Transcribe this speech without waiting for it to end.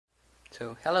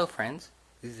So, hello friends,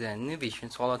 this is a Nuvision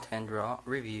Solo 10 Draw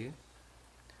review.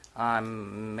 I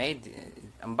made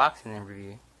unboxing and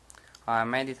review. I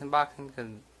made this unboxing because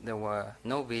there were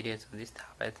no videos of this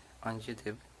tablet on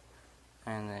YouTube,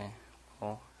 and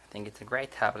well, I think it's a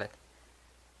great tablet.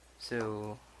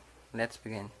 So, let's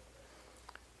begin.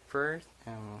 First,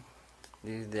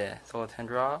 this is the Solo 10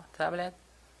 Draw tablet,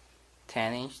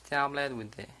 10-inch tablet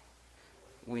with the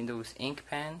Windows ink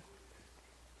pen.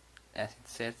 As it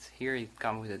says here, it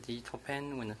comes with a digital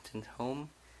pen, Windows 10 Home,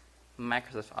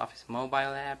 Microsoft Office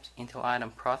mobile apps, Intel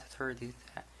Atom processor. This is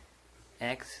the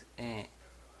X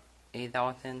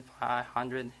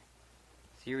 8500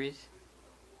 series,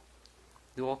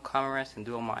 dual cameras and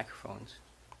dual microphones.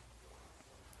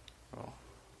 Well,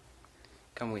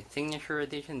 come with signature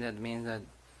edition. That means that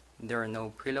there are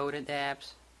no preloaded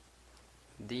apps,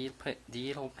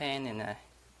 digital pen, and a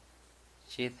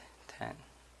sheath 10.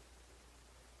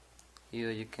 Here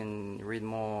you can read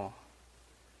more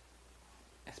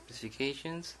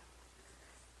specifications.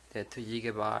 The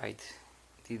 2GB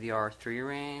DDR3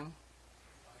 RAM,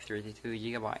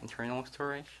 32GB internal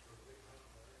storage.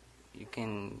 You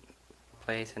can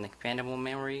place an expandable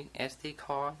memory SD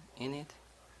card in it.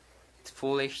 It's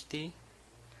full HD.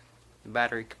 The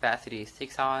battery capacity is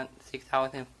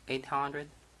 6,800.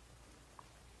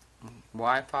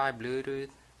 Wi-Fi,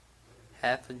 Bluetooth,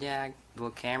 headphone jack,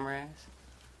 dual cameras.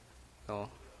 So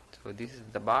this is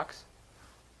the box.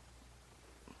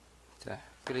 It's a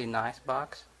really nice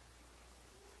box.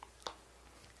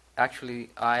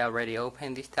 Actually, I already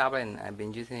opened this tablet and I've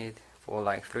been using it for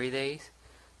like 3 days.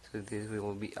 So this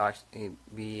will be actually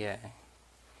be a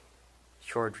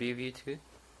short review too.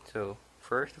 So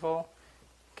first of all,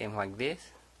 it came like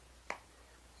this.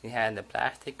 It had the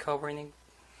plastic covering it.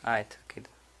 I took it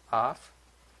off.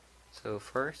 So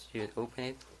first you open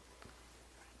it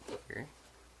here.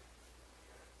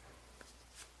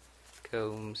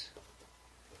 Comes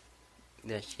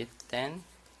the sheet 10.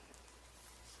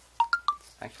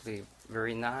 It's actually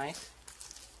very nice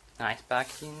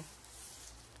packaging.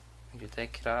 You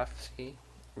take it off, see,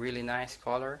 really nice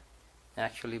color,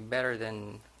 actually better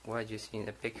than what you see in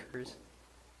the pictures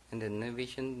in the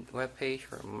Nuvision webpage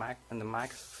or on the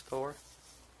Microsoft store.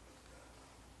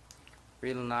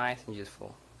 Real nice and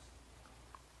useful.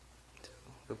 So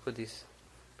we'll put this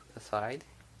to the side.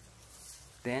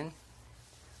 Then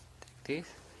this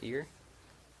here,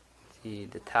 see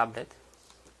the tablet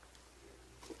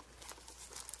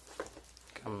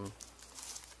come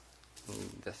in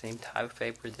the same type of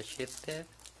paper the sheet did.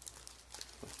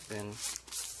 Then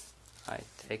I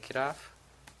take it off.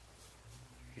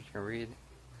 You can read.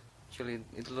 Actually,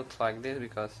 it looks like this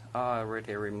because I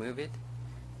already removed it.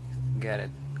 Get it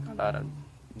a lot of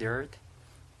dirt.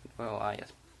 Well, I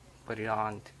just put it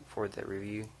on for the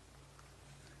review.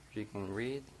 You can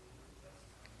read.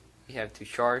 You have to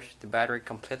charge the battery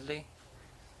completely.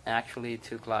 Actually, it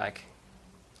took like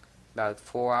about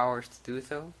 4 hours to do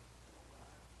so.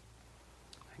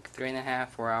 Like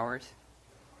 3.5, 4 hours.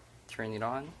 Turn it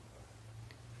on.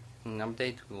 An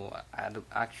update will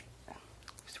actually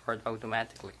start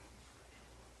automatically.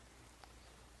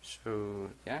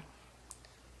 So yeah,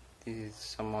 this is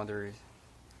some other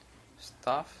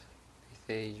stuff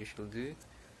they say you should do.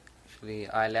 Actually,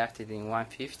 I left it in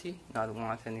 150, not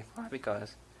 125,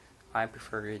 because I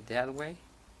prefer it that way.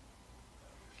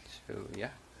 So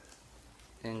yeah,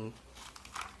 and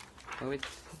it's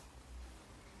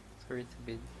sorry, it's a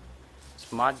bit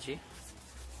smudgy.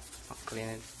 I'll clean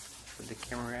it with the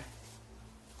camera.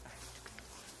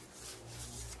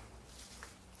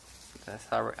 That's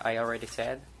how I already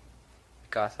said,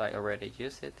 because I already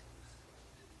used it.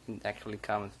 It actually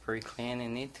comes very clean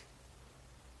and neat.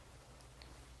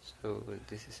 So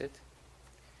this is it.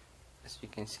 As you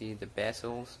can see, the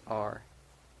bezels are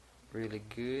really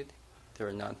good.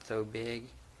 They're not so big,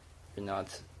 they're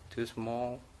not too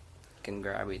small. You can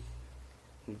grab it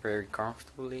very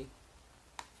comfortably.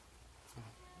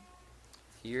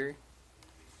 Here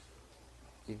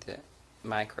is the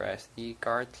micro SD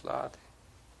card slot.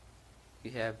 You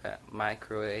have a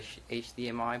micro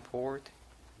HDMI port.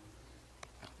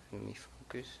 Let me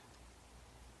focus.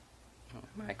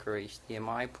 Micro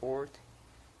HDMI port.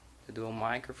 The dual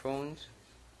microphones,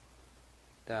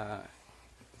 the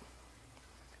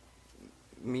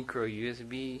micro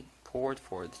USB port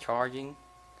for the charging.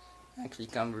 Actually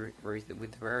comes with a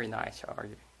very nice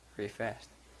charger, very fast.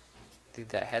 This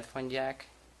is the headphone jack.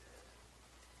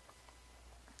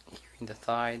 Here in the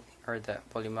side are the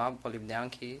volume up, volume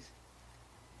down keys.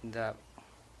 The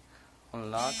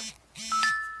unlock.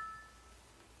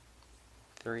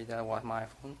 Sorry, that was my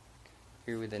phone.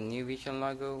 Here with the Nuvision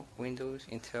logo, Windows,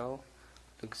 Intel,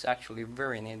 Looks actually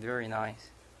very neat, very nice.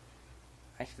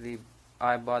 Actually,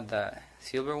 I bought the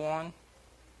silver one,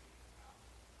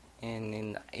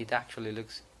 and it actually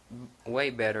looks way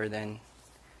better than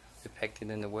depicted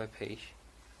in the web page.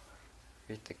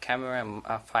 Here's the camera,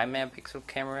 a 5 megapixel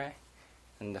camera.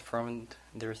 In the front,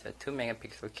 there's a 2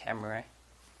 megapixel camera.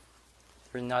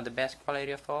 They're not the best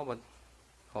quality of all, but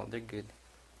they're good.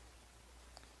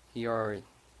 Here are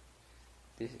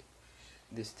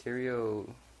the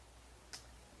stereo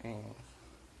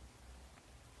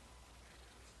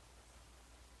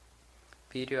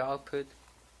video output.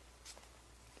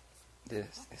 The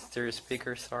stereo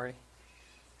speaker. Sorry,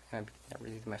 I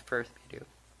released my first video.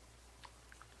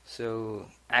 So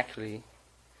actually,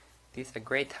 this is a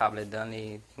great tablet. The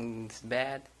only thing that's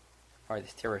bad are the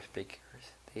stereo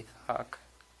speakers. They talk.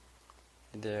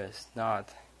 There's not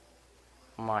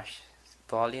much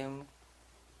volume,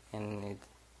 and it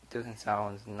doesn't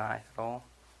sound nice at all.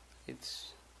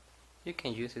 You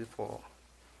can use it for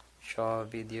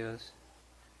short videos.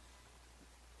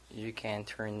 You can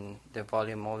turn the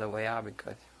volume all the way up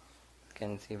because it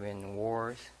can even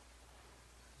worse.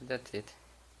 That's it.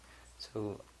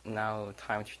 So now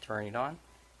time to turn it on.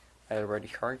 I already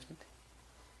charged it.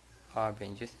 I've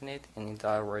been using it, and it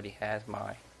already has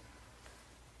my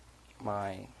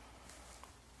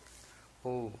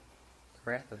the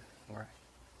rest of the thing, right?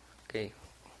 Okay,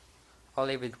 I'll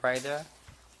leave it right there.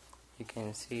 You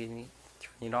can see me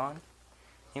turn it on.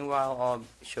 Meanwhile, I'll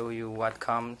show you what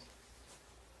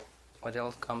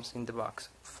else comes in the box.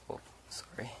 Oh,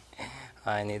 sorry,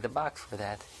 I need the box for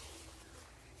that.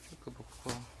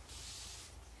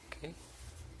 Okay, you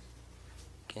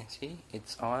can see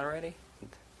it's on already.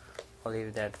 I'll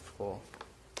leave that for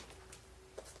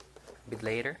a bit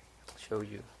later. I'll show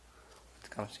you what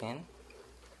comes in.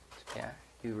 So yeah,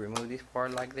 you remove this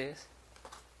part like this.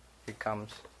 Here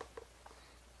comes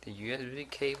the USB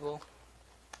cable.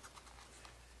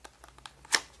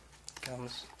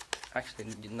 Comes actually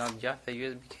not just the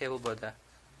USB cable, but the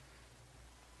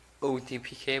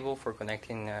OTP cable for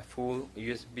connecting a full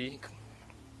USB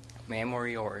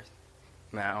memory or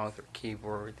mouse or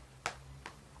keyboard.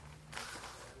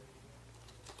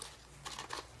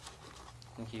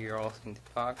 And here also in the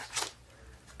box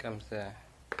comes the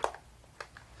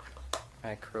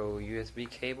micro USB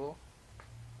cable,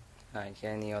 like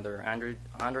any other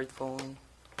Android phone.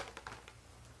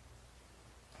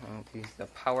 And this is the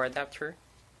power adapter.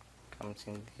 Comes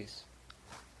in this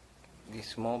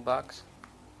small box.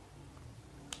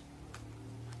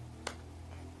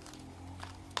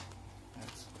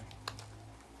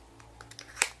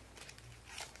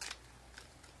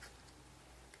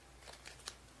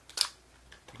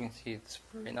 You can see it's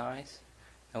very nice.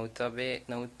 Not so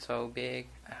big.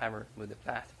 I have removed the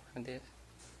plastic from this.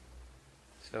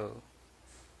 So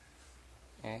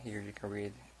yeah, here you can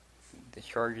read the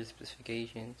charger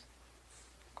specifications.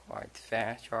 Quite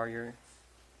fast charger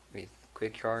with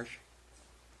quick charge.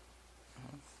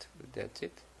 So that's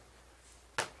it.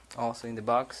 Also in the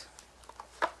box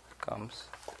comes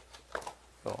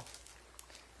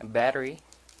a battery.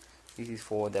 This is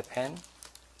for the pen,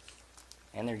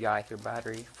 energizer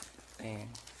battery, and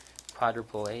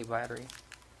quadruple A battery.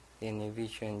 The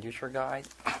Nuvision user guide.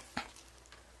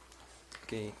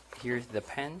 Okay, here's the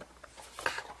pen.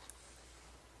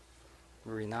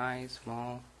 Very nice,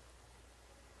 small.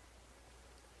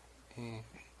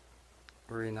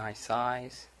 Very nice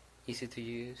size, easy to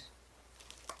use.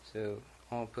 So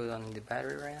I'll put on the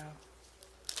battery right now.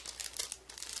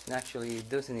 And actually, it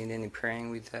doesn't need any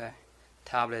pairing with the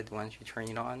tablet. Once you turn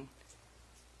it on,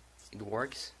 it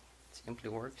works. It simply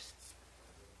works.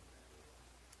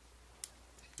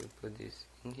 So you put this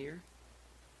in here,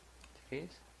 and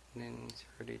then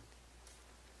insert it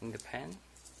in the pen.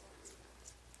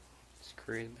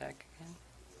 Screw it back again,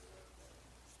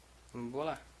 and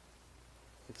voila!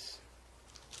 It's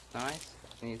nice,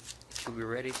 and it should be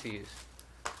ready to use.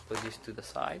 Put this to the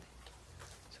side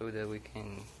so that we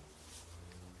can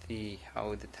see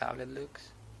how the tablet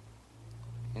looks.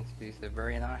 And this is a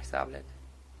very nice tablet.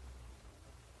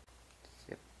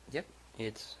 Yep,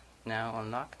 it's now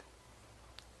unlocked.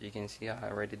 You can see I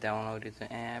already downloaded the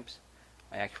apps.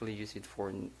 I actually use it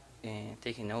for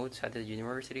taking notes at the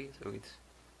university, so it's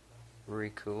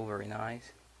very cool, very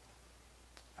nice.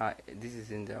 This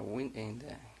is in the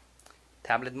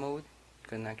tablet mode. You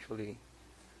can actually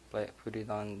put it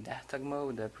on desktop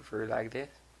mode. I prefer like this.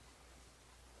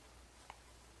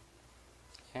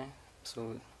 Yeah.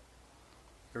 So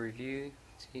the review.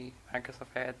 See,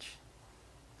 Microsoft Edge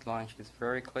launches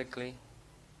very quickly.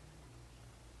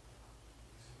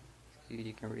 See,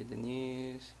 you can read the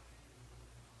news.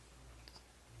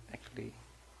 Actually,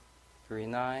 very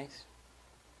nice.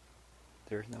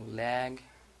 there's no lag.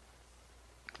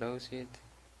 Close it.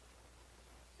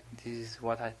 This is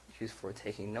what I use for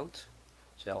taking notes,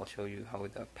 so I'll show you how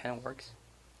the pen works.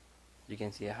 You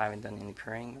can see I haven't done any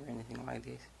pairing or anything like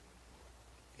this.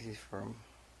 This is from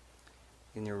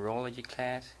the neurology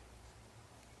class.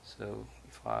 So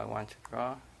if I want to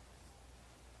draw,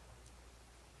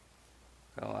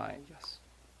 well, I just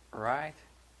write,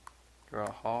 draw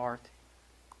a heart,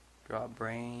 draw a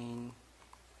brain.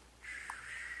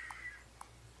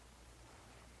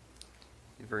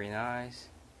 It's very nice.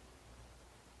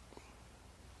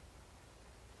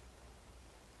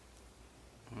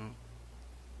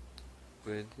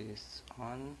 Put this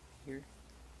on here,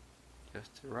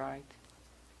 just to write.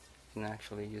 You can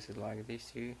actually use it like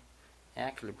this too. I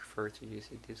actually prefer to use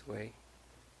it this way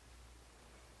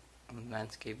on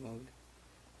landscape mode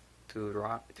to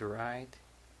write.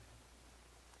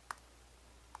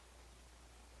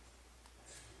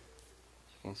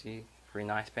 You can see, very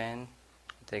nice pen.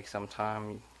 It takes some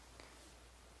time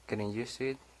getting used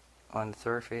to it. On the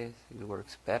surface it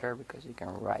works better because you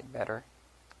can write better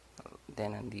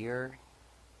than on the air.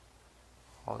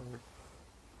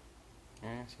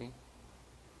 Yeah, see,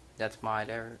 that's my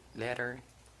letter.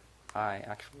 I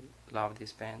actually love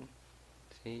this pen.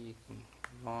 See, you can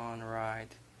go on,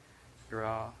 write,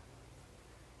 draw,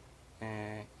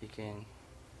 and you can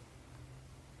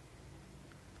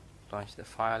launch the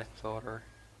file explorer,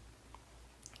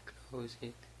 close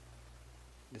it,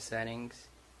 the settings.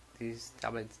 These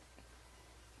tablets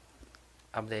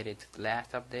updated to the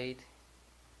last update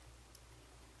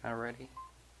already.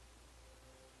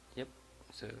 Yep,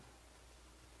 so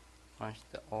launch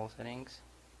the all settings.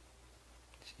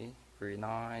 See, very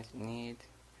nice, neat,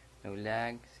 no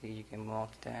lag. See, you can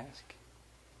multitask.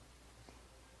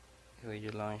 So you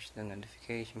launch the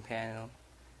notification panel,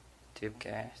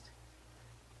 Tubecast.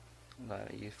 A lot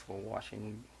of use for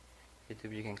watching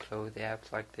YouTube. You can close the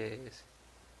apps like this.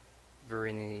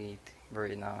 Very neat,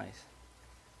 very nice,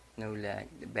 no lag.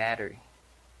 The battery,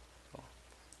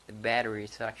 the battery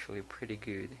is actually pretty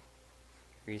good.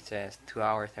 It says 2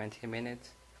 hours 17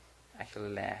 minutes. Actually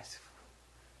lasts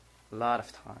a lot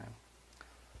of time.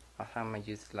 Last time I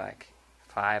used like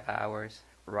 5 hours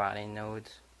writing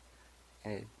notes,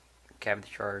 and it kept the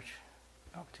charge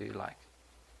up to like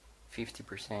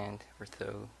 50% or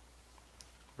so.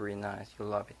 Very nice, you'll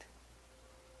love it.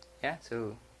 Yeah,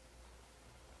 so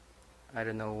I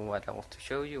don't know what else to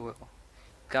show you. Well,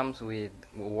 it comes with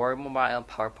Word Mobile,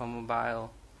 PowerPoint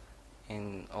Mobile,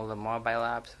 and all the mobile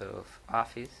apps of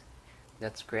Office.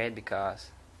 That's great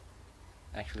because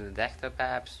actually the desktop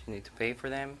apps you need to pay for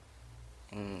them,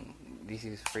 and this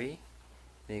is free.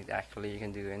 Actually you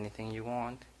can do anything you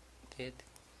want with it.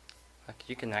 Like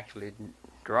you can actually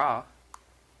draw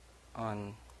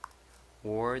on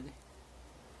Word,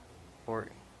 or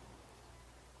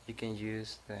you can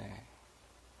use the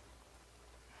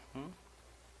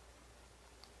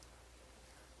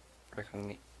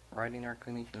writing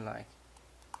recognition, like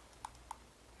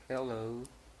hello,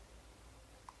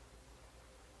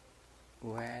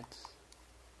 what's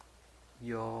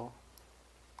your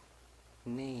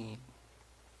name?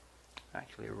 I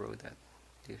actually wrote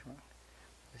this wrong.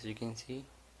 As you can see,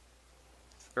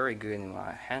 it's very good in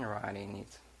my handwriting.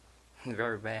 It's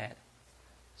very bad.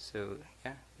 So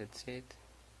yeah, that's it.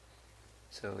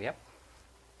 So yep,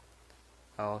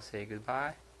 I'll say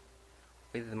goodbye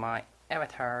with my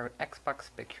avatar Xbox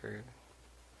picture.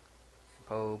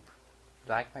 Hope you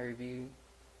like my review.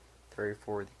 Sorry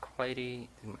for the quality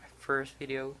in my first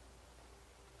video.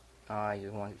 I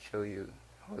just want to show you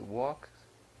how it works.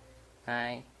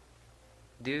 I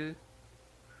do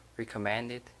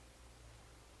recommend it.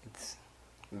 It's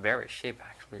very cheap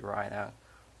actually right now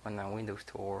on the Windows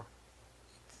Store.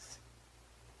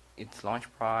 Its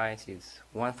launch price is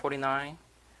 $149.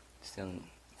 It's on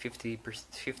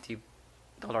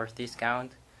 $50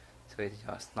 discount, so it's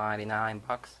just 99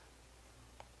 bucks.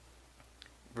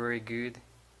 Very good,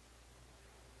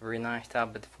 very nice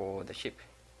tablet for the ship.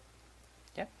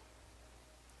 Yep.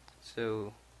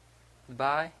 So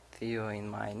goodbye, see you in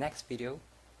my next video.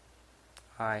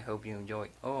 I hope you enjoy.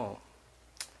 Oh,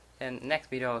 and next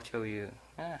video I'll show you.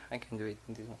 I can do it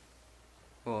in this one.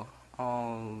 Well,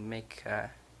 I'll make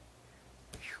a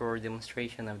short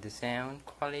demonstration of the sound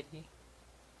quality.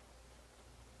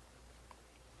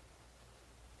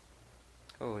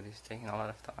 Oh, this is taking a lot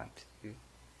of time to do.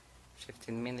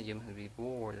 15 minutes, you must be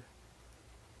bored.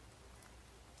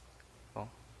 Oh,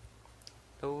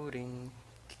 loading.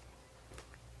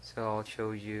 So I'll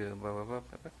show you. Well,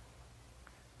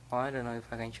 I don't know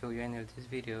if I can show you any of these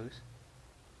videos,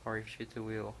 or if it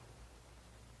will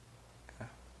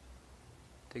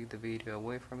take the video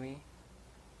away from me.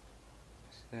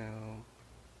 So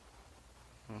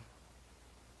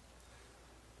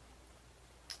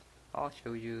I'll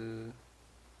show you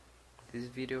this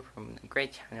video from a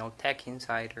great channel, Tech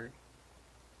Insider.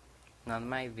 Not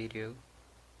my video,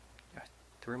 just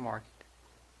to remark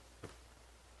it.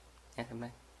 Yes,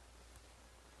 man.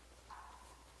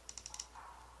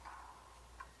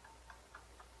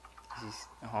 This is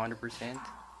 100%.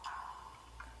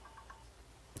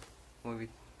 Move it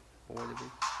forward a bit.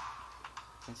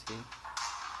 You can see.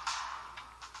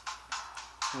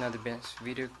 Not the best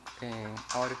video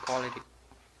audio quality,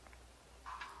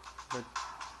 but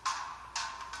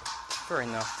it's fair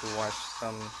enough to watch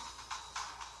some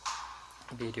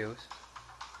videos.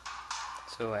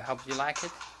 So I hope you like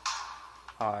it.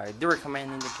 I do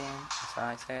recommend it again, as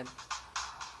I said.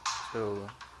 So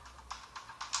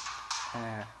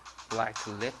I'd like to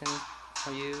listen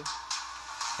for you.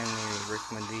 Any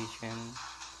recommendation,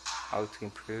 how to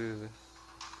improve,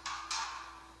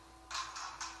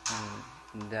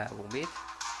 and that will be it.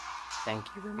 Thank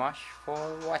you very much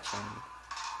for watching.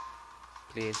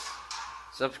 Please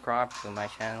subscribe to my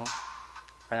channel.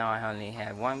 Right now I only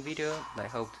have one video, but I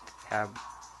hope to have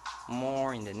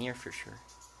more in the near future.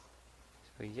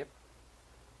 So yep,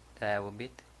 that will be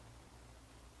it.